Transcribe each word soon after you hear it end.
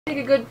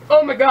Take a good...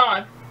 Oh my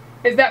god!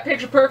 Is that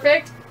picture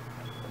perfect?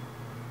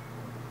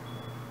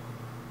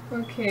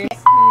 Okay.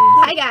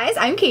 Hi guys,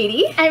 I'm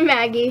Katie. I'm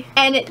Maggie.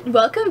 And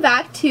welcome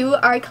back to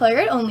our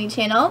Colorguard Only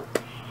channel.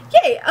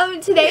 Yay!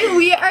 Today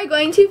we are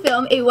going to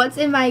film a What's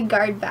in My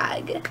Guard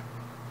bag.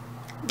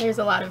 There's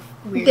a lot of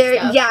weird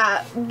stuff.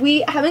 Yeah,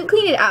 we haven't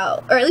cleaned it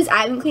out. Or at least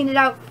I haven't cleaned it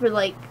out for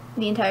like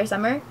the entire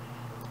summer.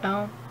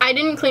 Oh. I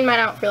didn't clean mine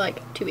out for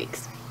like 2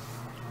 weeks.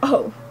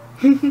 Oh.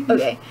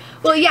 Okay.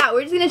 Well, yeah,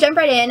 we're just going to jump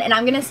right in and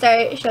I'm going to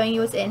start showing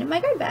you what's in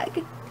my guard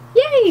bag.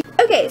 Yay!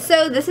 Okay,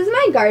 so this is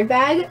my guard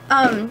bag.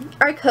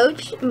 Our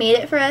coach made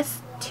it for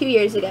us 2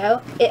 years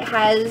ago. It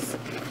has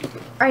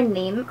our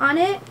name on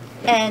it,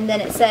 and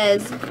then it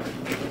says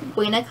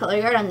Buena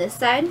Colorguard on this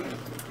side.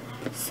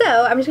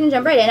 So, I'm just going to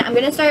jump right in. I'm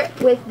going to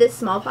start with this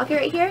small pocket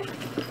right here.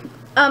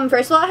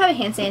 First of all, I have a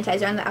hand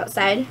sanitizer on the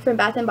outside from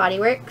Bath & Body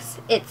Works.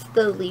 It's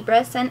the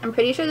Libra scent. I'm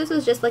pretty sure this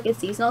was just like a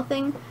seasonal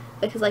thing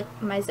because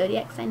like my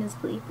zodiac sign is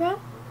Libra.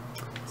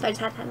 So I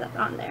just had to have that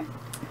on there.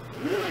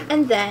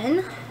 And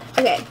then,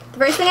 okay, the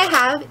first thing I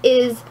have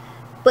is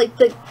like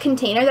the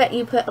container that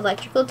you put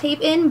electrical tape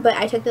in, but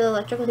I took the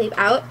electrical tape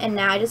out and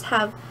now I just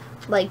have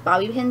like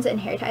bobby pins and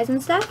hair ties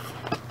and stuff.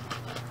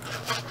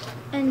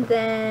 And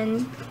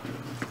then,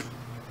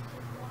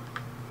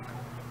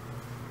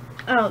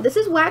 oh, this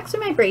is wax for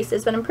my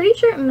braces, but I'm pretty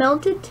sure it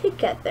melted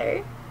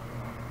together.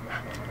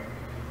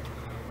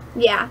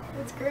 Yeah.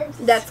 That's gross.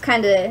 That's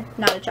kind of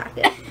not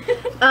attractive.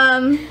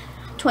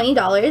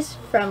 $20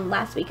 from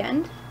last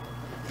weekend.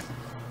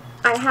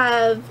 I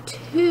have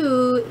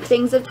 2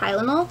 things of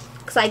Tylenol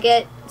because I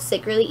get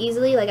sick really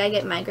easily. Like I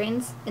get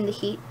migraines in the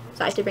heat,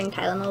 so I have to bring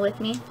Tylenol with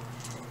me.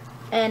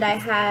 And I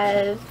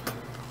have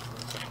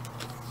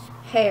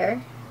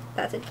hair.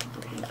 That's it.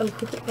 Oh,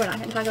 we're not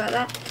going to talk about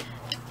that.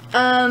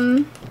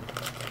 Oh,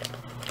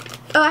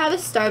 I have a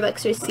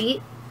Starbucks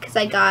receipt because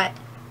I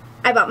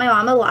bought my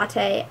mom a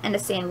latte and a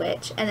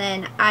sandwich, and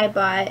then I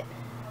bought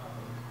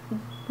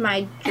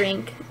my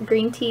drink,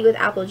 green tea with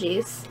apple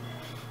juice.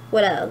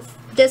 What else?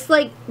 Just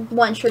like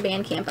lunch for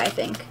band camp, I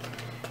think.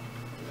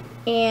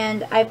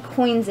 And I have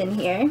coins in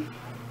here.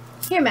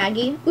 Here,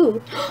 Maggie.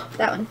 Ooh,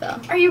 that one fell.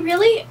 Are you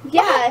really?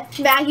 Yeah,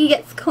 Maggie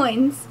gets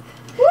coins.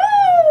 Woo!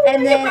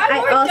 And then I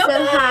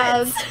also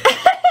have...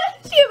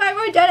 She can buy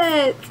more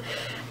donuts!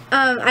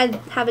 I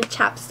have a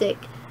chapstick,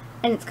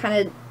 and it's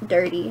kind of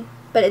dirty,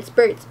 but it's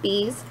Burt's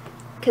Bees,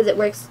 because it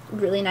works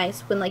really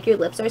nice when like your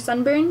lips are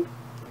sunburned,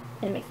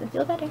 and it makes them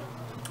feel better.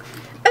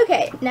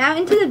 Okay, now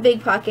into the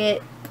big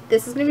pocket.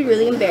 This is going to be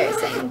really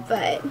embarrassing,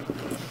 but...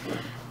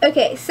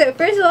 Okay, so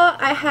first of all,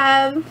 I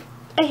have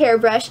a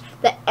hairbrush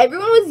that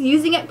everyone was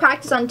using at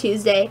practice on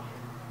Tuesday,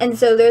 and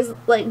so there's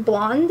like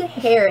blonde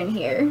hair in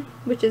here,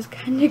 which is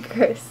kind of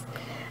gross.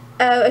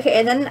 Okay,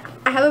 and then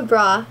I have a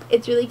bra.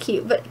 It's really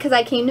cute, but because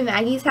I came to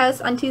Maggie's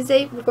house on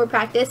Tuesday before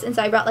practice, and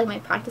so I brought like my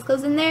practice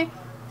clothes in there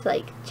to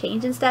like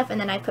change and stuff,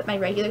 and then I put my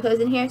regular clothes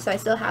in here, so I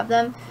still have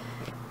them.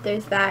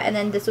 There's that, and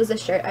then this was a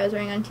shirt I was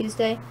wearing on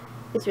Tuesday.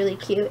 It's really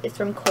cute. It's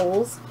from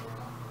Kohl's.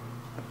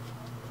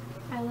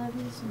 I love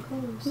me some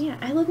Kohl's. Yeah,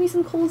 I love me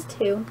some Kohl's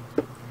too.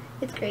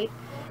 It's great.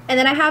 And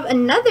then I have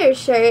another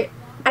shirt.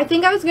 I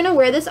think I was going to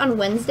wear this on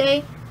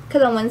Wednesday,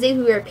 because on Wednesdays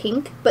we wear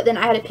pink, but then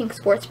I had a pink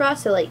sports bra,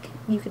 so like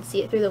you could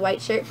see it through the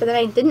white shirt, but then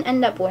I didn't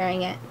end up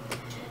wearing it.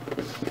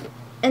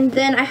 And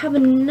then I have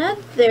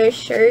another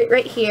shirt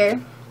right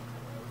here.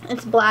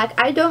 It's black.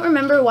 I don't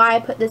remember why I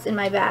put this in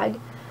my bag,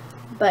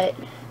 but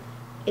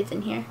it's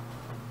in here.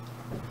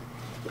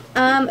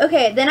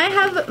 Okay, then I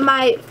have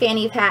my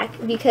fanny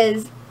pack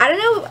because I don't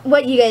know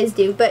what you guys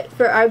do, but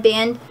for our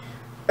band,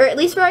 or at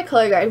least for our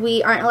color guard,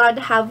 we aren't allowed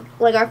to have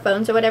like our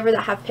phones or whatever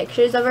that have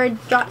pictures of our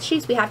dot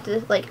sheets. We have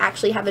to like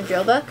actually have a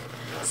drill book.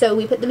 So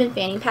we put them in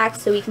fanny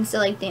packs so we can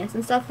still like dance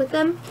and stuff with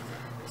them.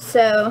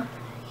 So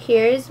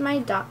here's my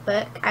dot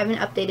book. I haven't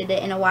updated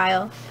it in a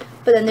while.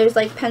 But then there's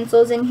like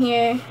pencils in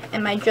here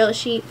and my drill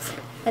sheets.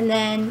 And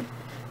then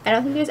I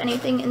don't think there's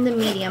anything in the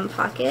medium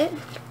pocket.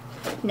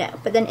 No,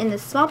 but then in the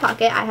small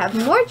pocket I have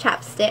more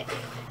chapstick.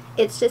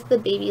 It's just the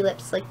baby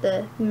lips, like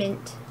the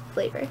mint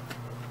flavor.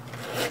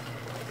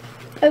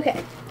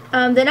 Okay,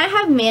 then I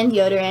have man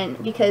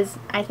deodorant because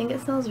I think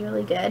it smells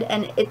really good,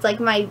 and it's like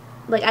I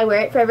wear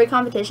it for every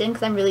competition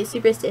because I'm really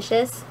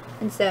superstitious,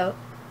 and so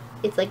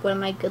it's like one of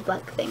my good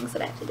luck things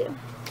that I have to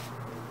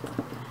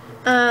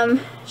do.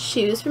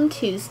 Shoes from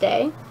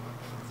Tuesday.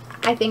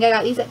 I think I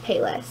got these at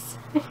Payless.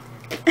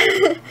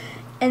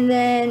 And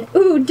then,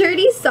 ooh,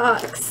 dirty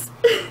socks.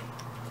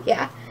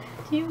 Yeah.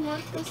 Do you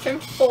want this from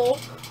full?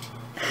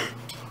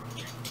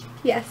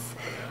 Yes.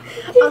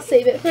 I'll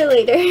save it for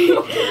later.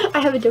 I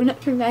have a donut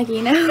for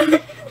Maggie now.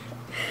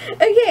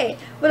 Okay,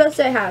 what else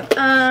do I have?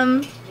 I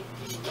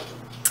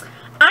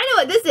know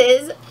what this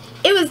is.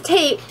 It was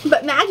tape,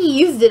 but Maggie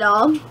used it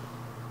all.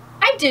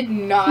 I did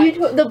not.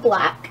 The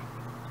black.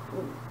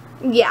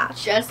 Yeah.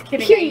 Just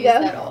kidding. Here you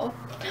go. That all.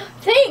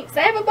 Thanks.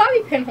 I have a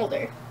bobby pin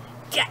holder.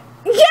 Yeah.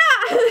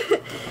 Yeah.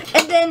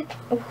 And then,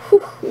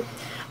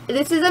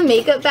 this is a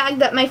makeup bag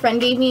that my friend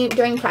gave me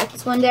during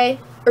practice one day.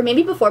 Or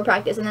maybe before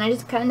practice, and then I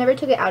just kind of never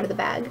took it out of the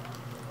bag.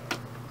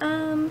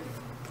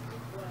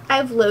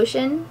 have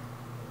lotion.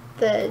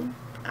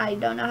 I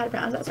don't know how to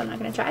pronounce that, so I'm not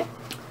going to try.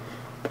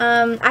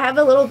 I have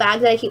a little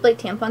bag that I keep like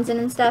tampons in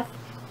and stuff,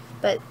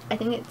 but I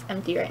think it's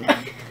empty right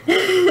now.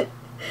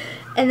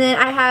 And then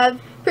I have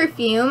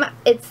perfume.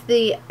 It's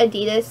the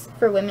Adidas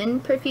for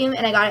Women perfume,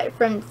 and I got it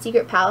from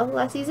Secret Pal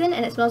last season,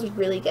 and it smells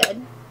really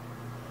good.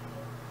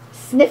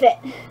 Sniff it.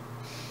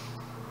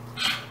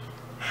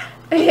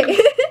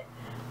 Okay.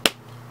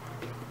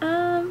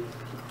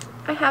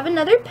 I have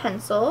another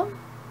pencil.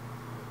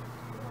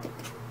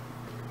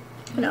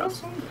 What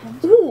else?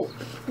 Ooh,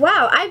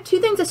 wow, I have 2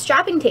 things of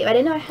strapping tape. I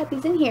didn't know I had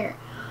these in here.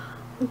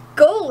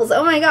 Goals,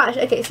 oh my gosh.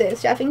 Okay, so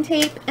strapping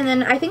tape, and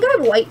then I think I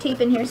have white tape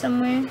in here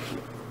somewhere.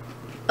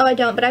 Oh, I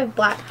don't, but I have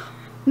black.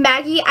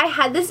 Maggie, I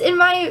had this in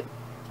my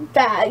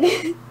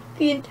bag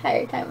the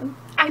entire time.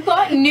 I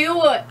bought new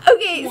ones.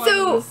 Okay,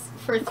 so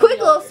for quick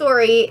little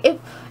story. If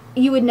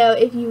you would know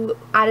if you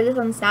added this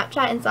on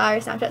Snapchat and saw our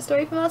Snapchat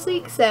story from last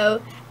week.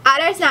 So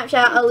add our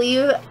Snapchat. I'll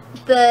leave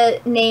the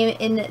name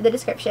in the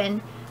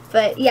description.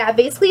 But yeah,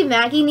 basically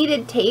Maggie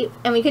needed tape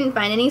and we couldn't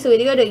find any, so we had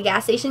to go to a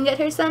gas station and get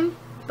her some.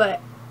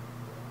 But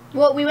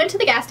well, we went to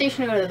the gas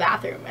station to go to the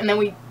bathroom, and then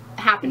we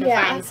happened to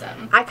find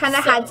some. I kind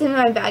of had some in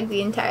my bag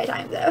the entire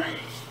time, though.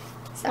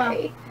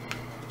 Sorry.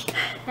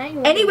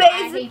 Well, anyways,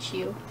 I hate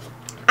you.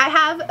 I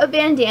have a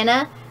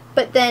bandana,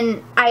 but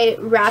then I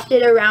wrapped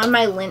it around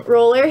my lint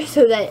roller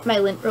so that my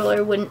lint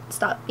roller wouldn't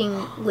stop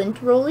being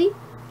lint rolly.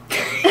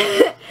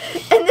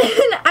 And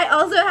then I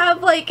also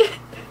have like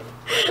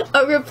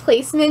a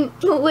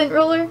replacement lint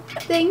roller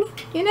thing,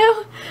 you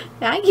know?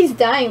 Maggie's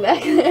dying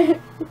back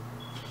there.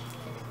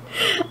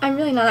 I'm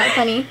really not that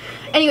funny.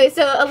 Anyway,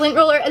 so a lint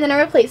roller and then a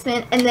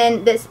replacement and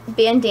then this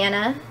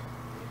bandana.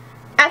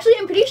 Actually,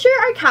 I'm pretty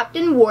sure our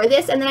captain wore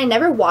this and then I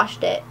never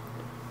washed it.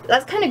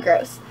 That's kind of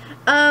gross.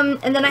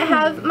 And then I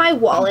have my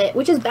wallet,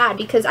 which is bad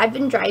because I've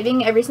been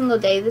driving every single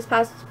day this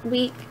past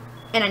week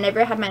and I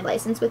never had my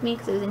license with me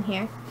because it was in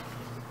here.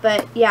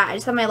 But yeah, I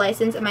just have my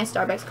license and my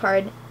Starbucks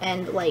card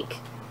and like...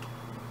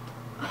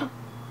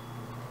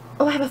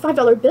 Oh, I have a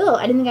 $5 bill.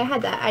 I didn't think I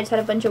had that. I just had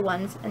a bunch of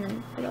ones and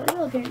then a $5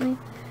 bill apparently.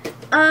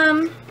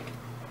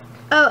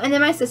 Oh, and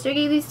then my sister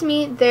gave these to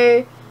me.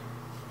 They're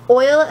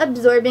oil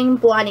absorbing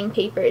blotting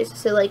papers.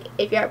 So like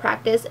if you're at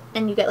practice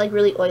and you get like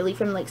really oily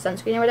from like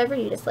sunscreen or whatever,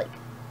 you just like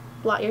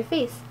blot your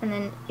face and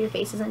then your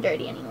face isn't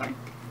dirty anymore.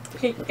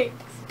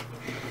 Thanks.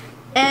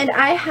 And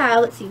I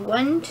have, let's see,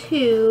 1,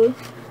 2,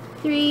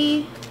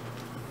 3,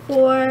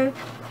 4,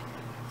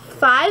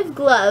 5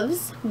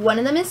 gloves. One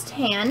of them is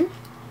tan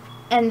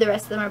and the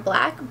rest of them are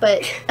black,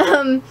 but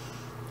I'm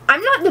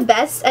not the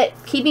best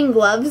at keeping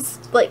gloves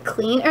like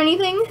clean or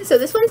anything, so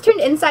this one's turned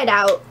inside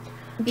out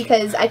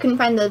because I couldn't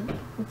find the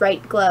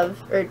right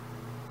glove or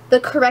the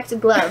correct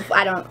glove.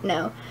 I don't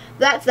know.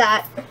 That's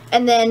that.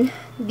 And then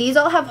these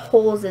all have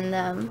holes in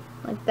them,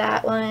 like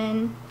that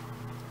one.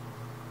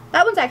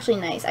 That one's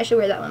actually nice. I should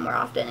wear that one more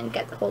often and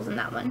get the holes in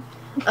that one.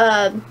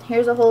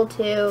 Here's a hole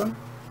too.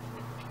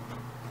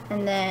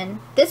 And then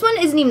this one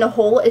isn't even a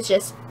hole, it's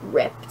just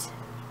ripped.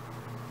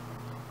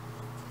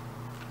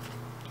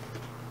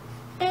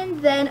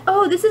 And then,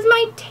 oh, this is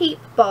my tape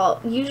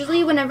ball.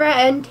 Usually whenever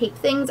I untape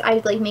things,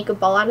 I like make a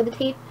ball out of the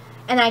tape.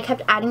 And I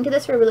kept adding to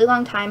this for a really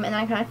long time and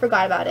then I kind of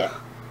forgot about it.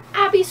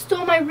 Abby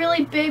stole my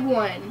really big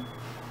one.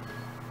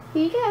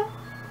 Here you go.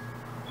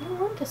 I don't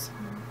want this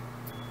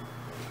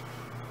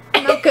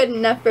one. Not good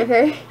enough for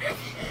her.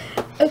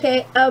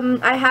 Okay,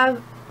 I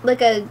have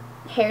like a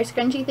hair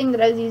scrunchie thing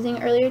that I was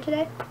using earlier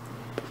today.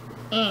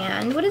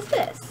 And what is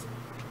this?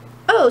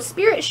 Oh,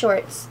 spirit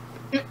shorts.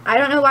 I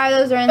don't know why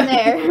those are in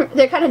there.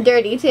 They're kind of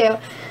dirty too.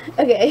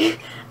 Okay.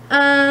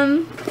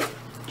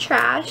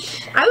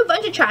 Trash. I have a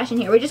bunch of trash in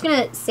here. We're just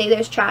gonna say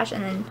there's trash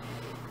and then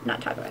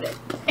not talk about it.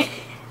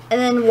 And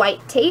then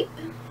white tape.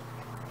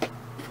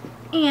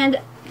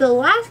 And the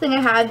last thing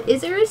I have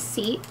is a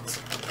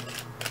receipt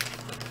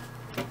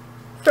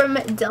from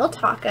Del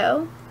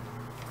Taco.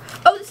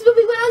 Oh, this is what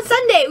we went on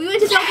Sunday. We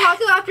went to Del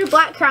Taco after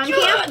Black Crown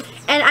Camp,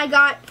 and I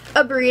got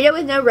a burrito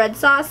with no red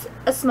sauce,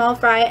 a small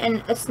fry,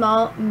 and a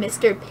small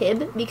Mr.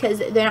 Pibb because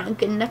they're not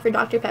good enough for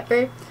Dr.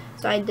 Pepper,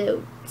 so I had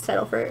to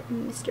settle for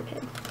Mr.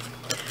 Pibb.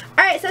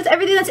 Alright, so that's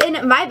everything that's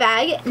in my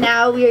bag.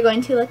 Now we are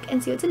going to look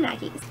and see what's in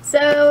Maggie's.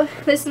 So,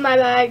 this is my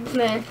bag,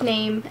 the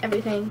name,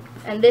 everything.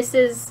 And this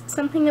is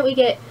something that we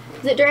get,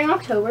 is it during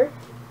October?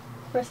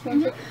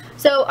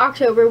 So,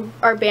 October,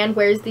 our band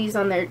wears these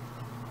on their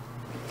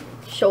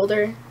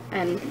shoulder,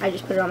 and I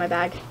just put it on my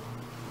bag,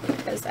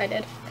 because I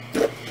did.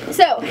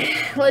 So,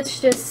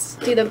 let's just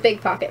do the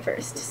big pocket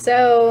first.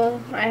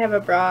 So, I have a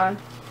bra.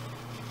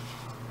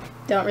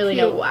 Don't really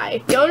know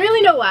why. Don't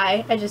really know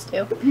why, I just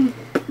do.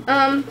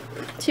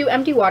 2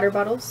 empty water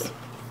bottles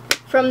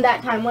from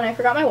that time when I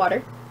forgot my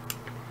water.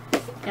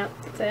 Yep,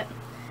 that's it.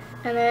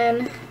 And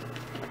then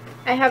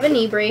I have a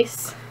knee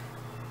brace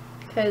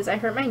because I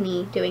hurt my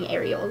knee doing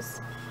aerials.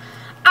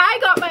 I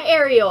got my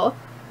aerial!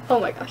 Oh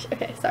my gosh,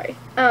 okay, sorry.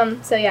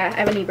 So yeah, I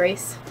have a knee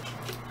brace.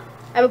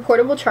 I have a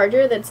portable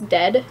charger that's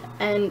dead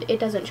and it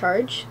doesn't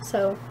charge,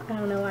 so I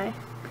don't know why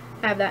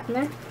I have that in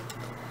there.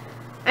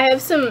 I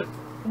have some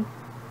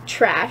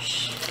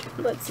trash.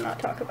 Let's not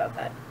talk about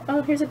that.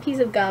 Oh, here's a piece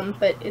of gum,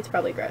 but it's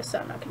probably gross, so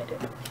I'm not going to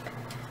do it.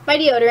 My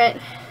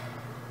deodorant.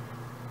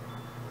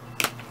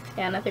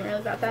 Yeah, nothing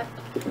really about that.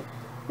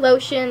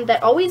 Lotion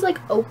that always, like,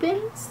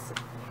 opens,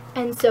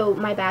 and so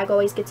my bag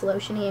always gets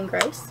lotiony and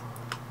gross.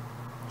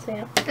 So,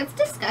 yeah. That's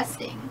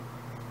disgusting.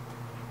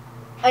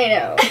 I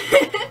know.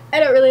 I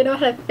don't really know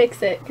how to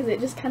fix it, because it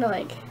just kind of,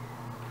 like,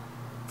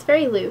 it's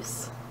very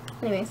loose.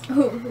 Anyways.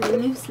 Ooh,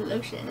 loose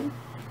lotion.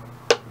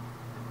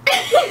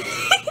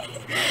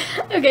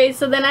 Okay,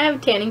 so then I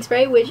have tanning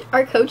spray, which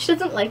our coach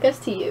doesn't like us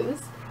to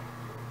use,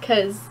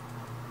 because,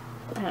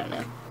 I don't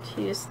know,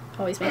 she just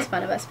always makes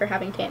fun of us for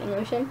having tanning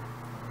lotion.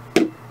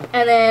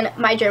 And then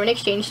my German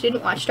exchange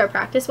student watched our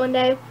practice one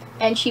day,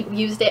 and she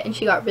used it, and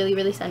she got really,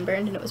 really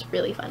sunburned, and it was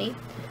really funny.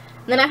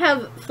 And then I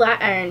have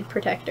flat iron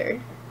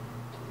protector.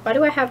 Why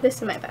do I have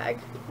this in my bag?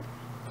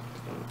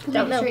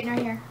 Don't know. Straighten our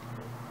hair.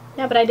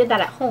 Yeah, but I did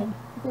that at home.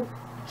 Ooh.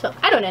 So,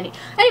 I don't know.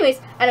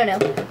 Anyways, I don't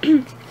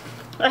know.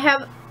 I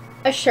have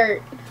a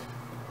shirt.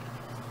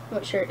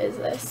 What shirt is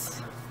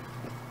this?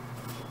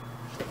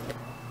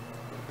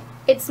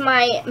 It's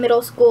my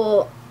middle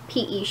school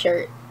PE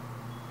shirt.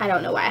 I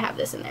don't know why I have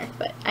this in there,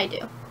 but I do.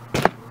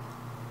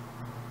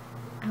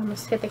 I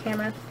almost hit the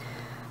camera.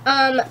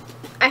 I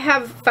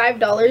have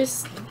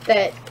 $5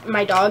 that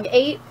my dog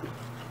ate,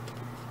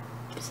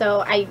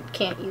 so I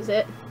can't use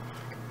it.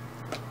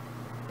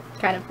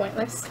 Kind of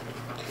pointless.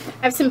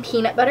 I have some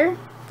peanut butter.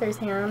 There's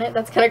hair on it.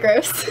 That's kind of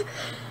gross.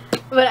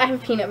 But I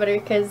have peanut butter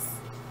because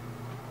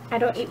I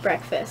don't eat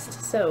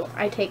breakfast, so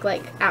I take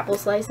like apple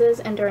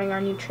slices, and during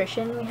our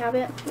nutrition we have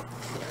it.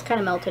 It's kind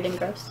of melted and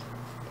gross.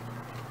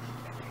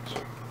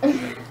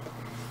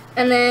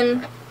 And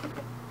then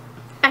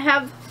I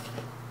have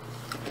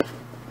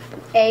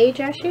a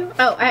jazz shoe.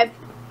 Oh, I have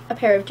a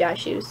pair of jazz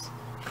shoes.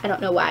 I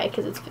don't know why,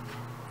 because it's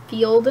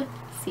field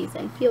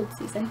season. Field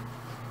season.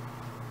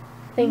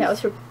 I think that was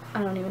for,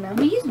 I don't even know.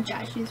 We use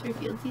jazz shoes for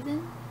field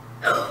season.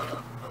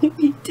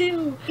 We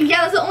do.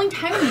 Yeah, that's the only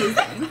time we use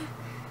them.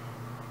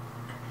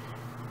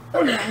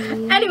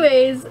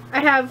 Anyways, I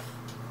have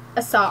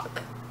a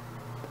sock.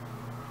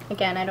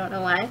 Again, I don't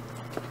know why.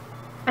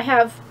 I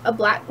have a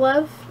black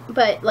glove,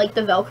 but like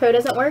the Velcro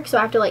doesn't work, so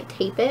I have to like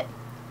tape it.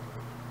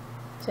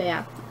 So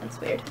yeah, that's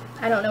weird.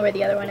 I don't know where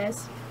the other one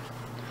is.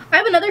 I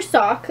have another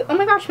sock. Oh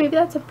my gosh, maybe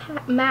that's a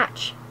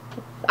match.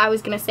 I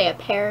was gonna say a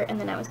pair, and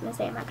then I was gonna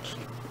say a match.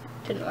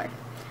 Didn't work.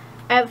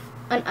 I have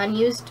an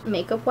unused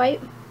makeup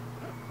wipe.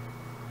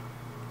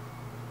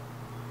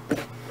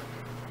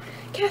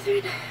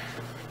 Catherine.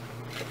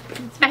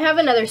 I have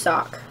another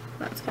sock.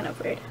 That's kind of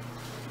weird.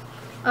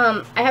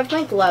 I have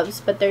my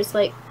gloves, but there's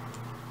like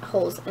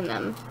holes in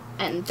them,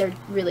 and they're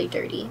really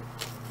dirty.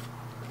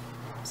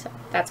 So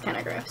that's kind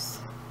of gross.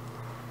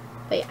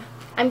 But yeah,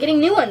 I'm getting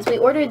new ones. We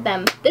ordered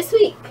them this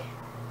week.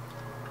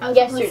 I was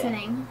yesterday.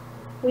 listening.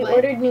 We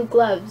ordered new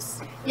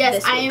gloves.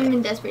 Yes, I am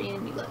in desperate need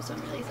of new gloves, so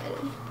I'm really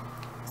excited.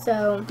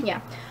 So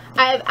yeah,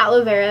 I have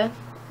aloe vera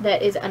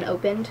that is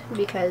unopened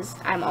because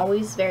I'm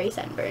always very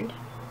sunburned.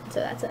 So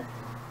that's a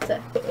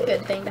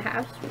good thing to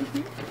have.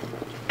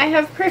 I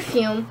have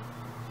perfume.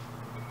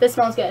 This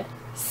smells good.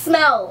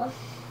 Smell.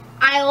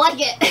 I like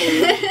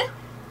it.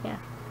 Yeah.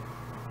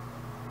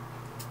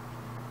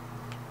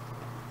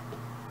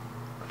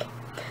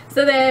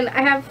 So then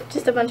I have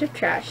just a bunch of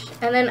trash,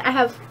 and then I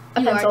have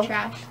a pencil. You are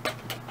trash.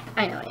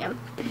 I know I am.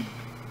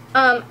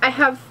 I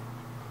have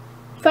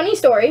funny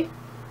story.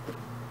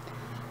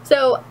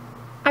 So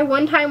I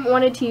one time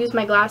wanted to use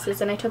my glasses,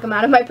 and I took them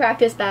out of my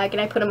practice bag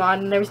and I put them on,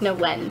 and there was no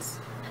lens.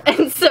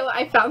 And so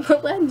I found the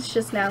lens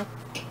just now.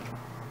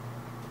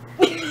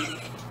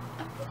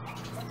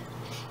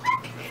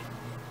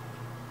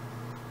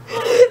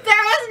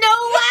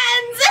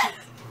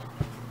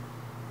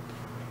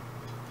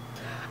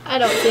 I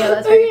don't see how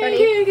that's very funny.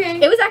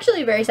 Okay. It was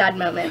actually a very sad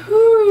moment.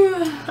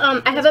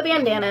 I have a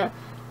bandana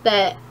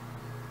that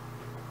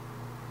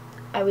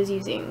I was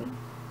using.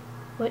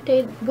 What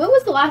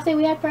was the last day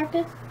we had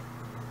practice?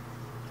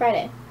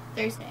 Friday.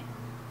 Thursday.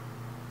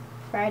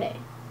 Friday.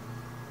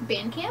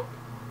 Band camp?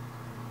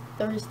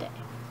 Thursday.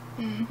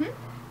 Mm-hmm.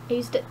 I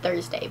used it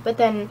Thursday, but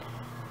then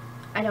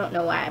I don't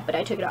know why, but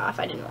I took it off.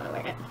 I didn't want to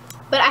wear it.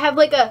 But I have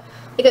like a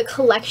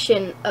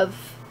collection of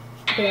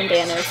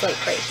bandanas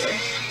like right here.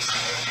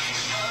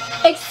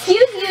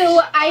 Excuse you,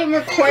 I am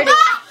recording.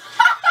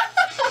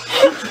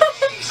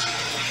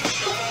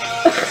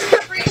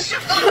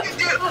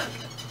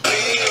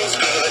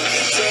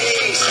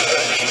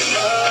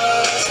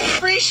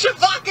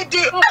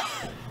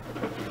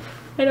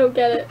 I don't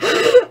get it.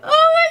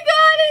 Oh my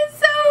god, it's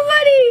so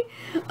funny.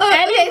 Oh,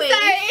 Anyways,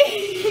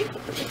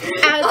 okay,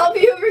 sorry. I'll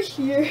be over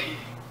here.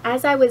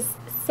 As I was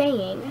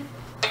saying,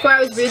 before I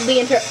was rudely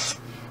interrupted.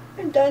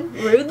 I'm done.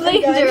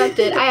 Rudely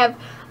interrupted. I have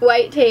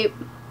white tape.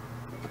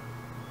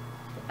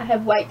 I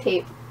have white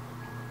tape.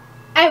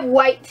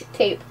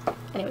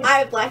 Anyways. I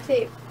have black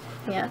tape.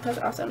 Yeah, that's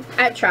awesome.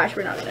 I have trash.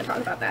 We're not going to talk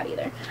about that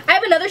either. I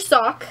have another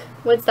sock.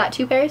 What's that,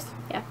 2 pairs?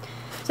 Yeah.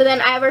 So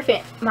then I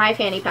have my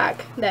fanny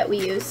pack that we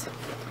use.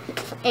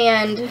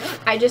 And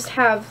I just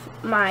have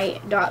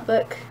my dot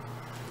book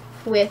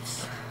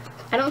with,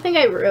 I don't think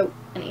I wrote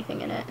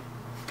anything in it.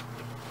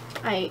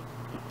 I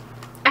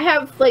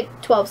have like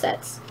 12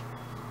 sets.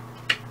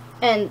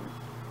 And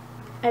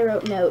I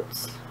wrote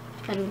notes.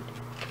 And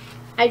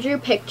I drew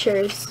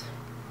pictures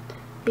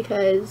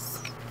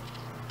because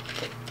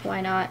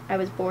why not? I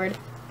was bored.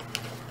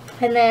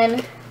 And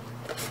then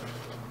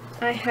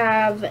I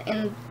have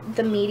in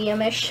the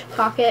medium-ish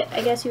pocket,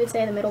 I guess you would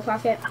say, the middle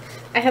pocket,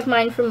 I have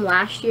mine from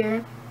last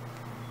year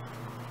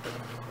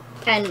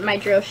and my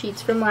drill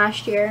sheets from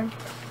last year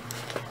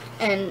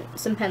and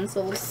some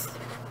pencils.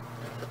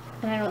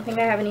 And I don't think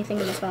I have anything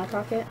in the small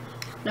pocket.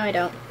 No, I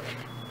don't.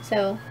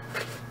 So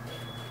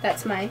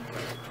that's my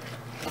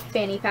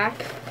fanny pack.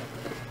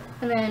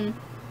 And then,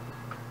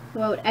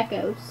 whoa, it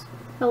echoes.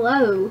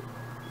 Hello.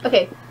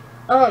 Okay.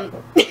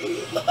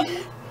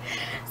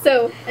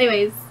 So,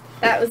 anyways,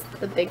 that was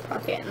the big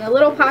pocket. In the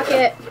little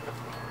pocket,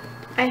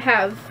 I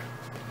have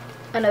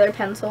another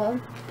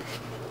pencil.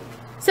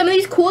 Some of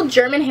these cool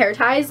German hair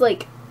ties,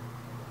 like,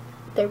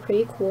 they're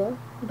pretty cool.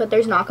 But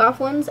there's knockoff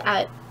ones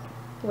at,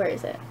 where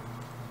is it?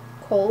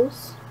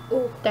 Kohl's.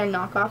 Ooh. They're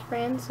knockoff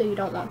brands, so you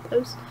don't want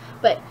those.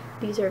 But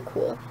these are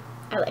cool.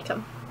 I like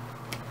them.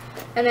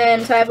 And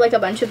then, so I have like a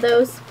bunch of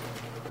those.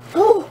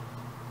 Oh!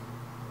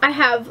 I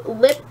have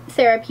lip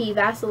therapy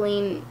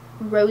Vaseline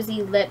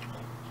rosy lip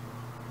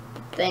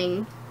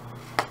thing.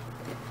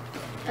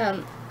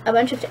 A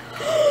bunch of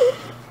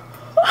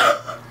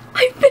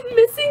I've been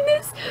missing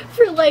this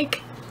for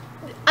like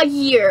a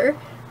year.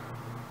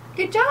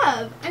 Good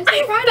job. I'm so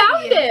I proud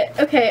found of you. it.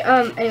 Okay,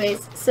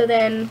 anyways, so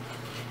then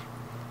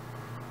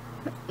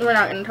we're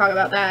not gonna talk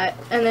about that.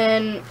 And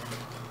then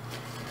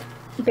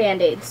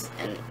Band-Aids,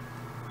 and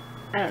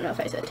I don't know if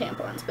I said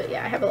tampons, but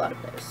yeah, I have a lot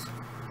of those.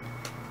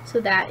 So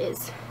that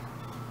is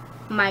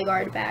my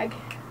guard bag.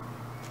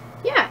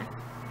 Yeah,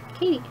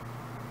 Katie,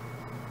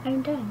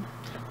 I'm done.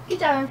 Good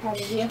job, I'm proud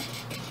of you.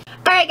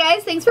 Alright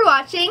guys, thanks for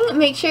watching.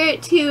 Make sure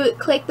to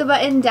click the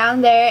button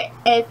down there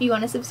if you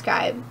want to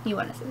subscribe. Do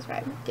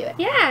it.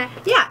 Yeah.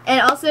 Yeah,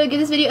 and also give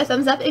this video a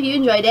thumbs up if you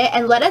enjoyed it,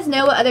 and let us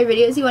know what other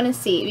videos you want to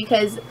see,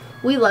 because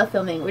we love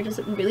filming. We're just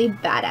really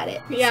bad at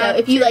it. Yeah. So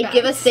if you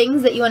give us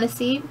things that you want to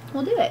see,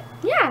 we'll do it.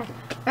 Yeah.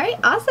 Alright,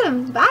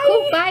 awesome. Bye.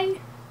 Cool, bye.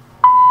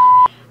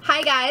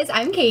 Hi guys,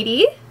 I'm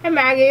Katie. I'm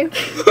Maggie.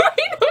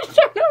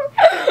 Shut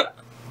up.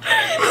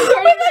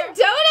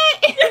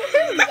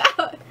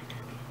 Donut!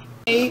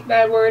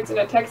 Bad words and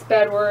I text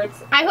bad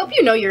words. I hope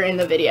you know you're in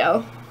the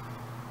video.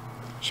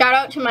 Shout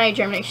out to my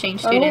German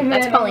exchange student.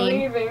 That's Pauline.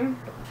 I'm leaving.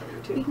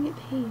 We can get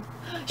paid.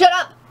 Shut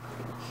up!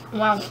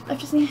 Wow. I have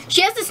to sneeze.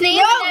 She has to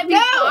sneeze and if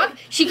you talk,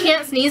 she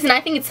can't sneeze, and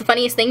I think it's the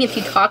funniest thing if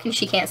you talk and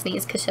she can't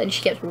sneeze because then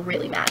she gets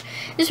really mad.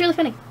 It's really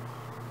funny.